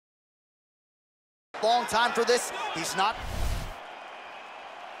long time for this. He's not.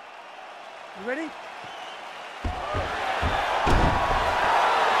 You ready?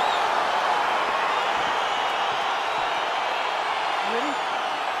 Ready?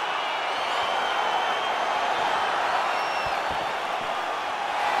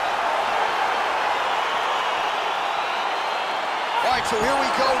 All right, so here we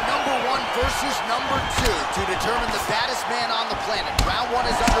go, number 1 versus number 2 to determine the baddest man on the planet. Round 1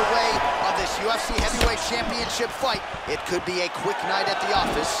 is underway of this UFC Heavyweight Championship fight. It could be a quick night at the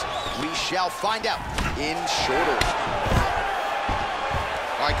office. We shall find out in short order.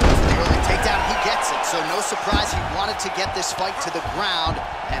 All right, goes for the early takedown. He gets it, so no surprise he wanted to get this fight to the ground,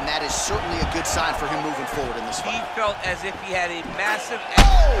 and that is certainly a good sign for him moving forward in this fight. He felt as if he had a massive...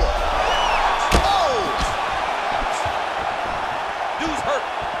 Dude's hurt.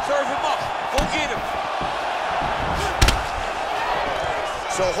 Serve him up. Go get him.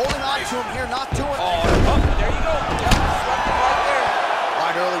 So holding on to him here, not doing it. There you go. Yep, swept him right there. All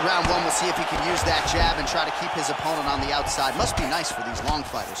right, early round 1, we'll see if he can use that jab and try to keep his opponent on the outside. Must be nice for these long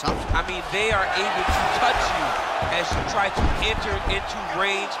fighters, huh? I mean, they are able to touch you as you try to enter into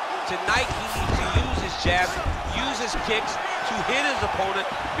range. Tonight, he needs to use his jab, use his kicks to hit his opponent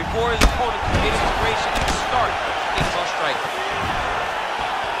before his opponent can get into range and start getting on strike.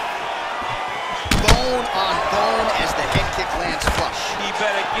 Bone on bone as the head kick lands flush. He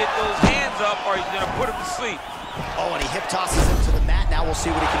better get those hands up or he's gonna put him to sleep. Oh, and he hip tosses him to the mat. Now we'll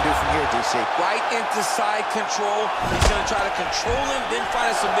see what he can do from here, DC. Right into side control. He's gonna try to control him, then find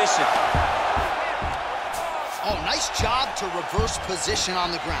a submission. Oh, nice job to reverse position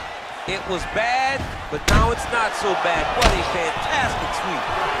on the ground. It was bad, but now it's not so bad. What a fantastic sweep.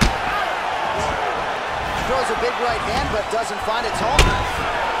 Throws a big right hand, but doesn't find its home.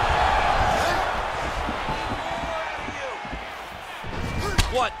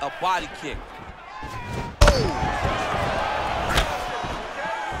 What a body kick. Oh.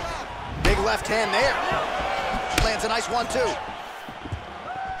 Big left hand there. Lands a nice 1-2.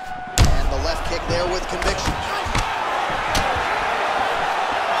 And the left kick there with conviction.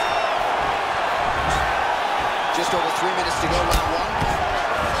 Just over 3 minutes to go, round 1.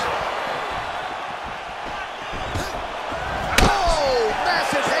 Oh,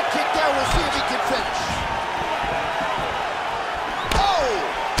 massive head kick there. We'll see if he can finish.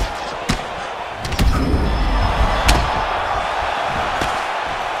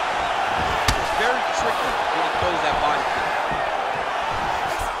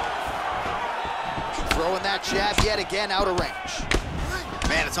 Throwing that jab yet again out of range.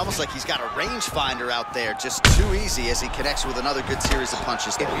 Man, it's almost like he's got a rangefinder out there. Just too easy as he connects with another good series of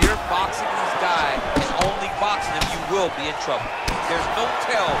punches. If you're boxing this guy and only boxing him, you will be in trouble. There's no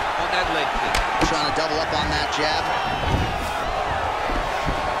tell on that leg kick. Trying to double up on that jab.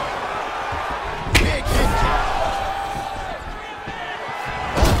 Big hit kick.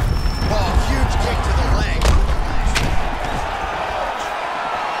 Oh, huge kick to the leg.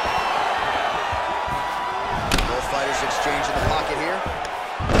 Both fighters exchange in the pocket here.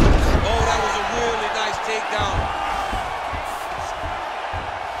 Oh, that was a really nice takedown.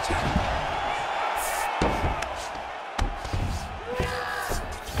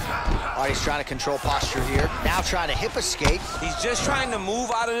 Oh, he's trying to control posture here. Now trying to hip escape. He's just trying to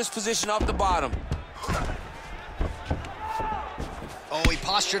move out of this position off the bottom. Oh, he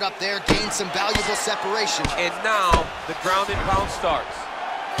postured up there, gained some valuable separation. And now the ground and pound starts.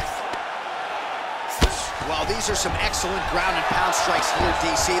 Well, these are some excellent ground and pound strikes here,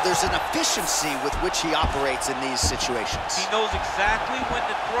 DC. There's an efficiency with which he operates in these situations. He knows exactly when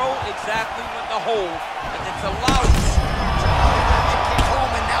to throw, exactly when to hold, and it's allowed him. Kick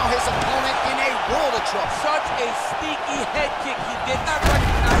home, and now his opponent in a world of trouble. Such a sneaky head kick. He did not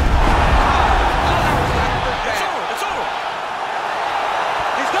recognize. It's over. It's over.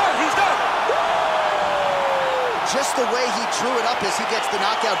 He's done. He's done. Just the way he drew it up as he gets the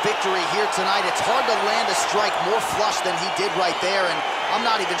knockout victory here tonight, it's hard to land a strike more flush than he did right there, and I'm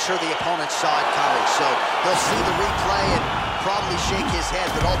not even sure the opponent saw it coming. So he'll see the replay and probably shake his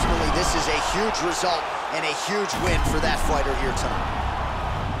head, but ultimately this is a huge result and a huge win for that fighter here tonight.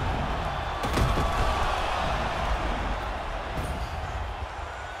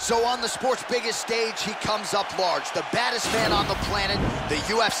 So on the sport's biggest stage, he comes up large. The baddest man on the planet, the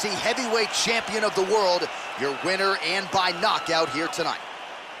UFC heavyweight champion of the world, your winner and by knockout here tonight.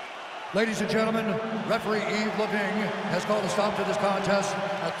 Ladies and gentlemen, referee Yves Leving has called a stop to this contest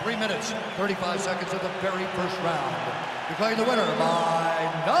at 3 minutes, 35 seconds of the very first round. Declaring the winner by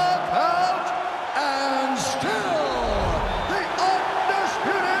knockout and still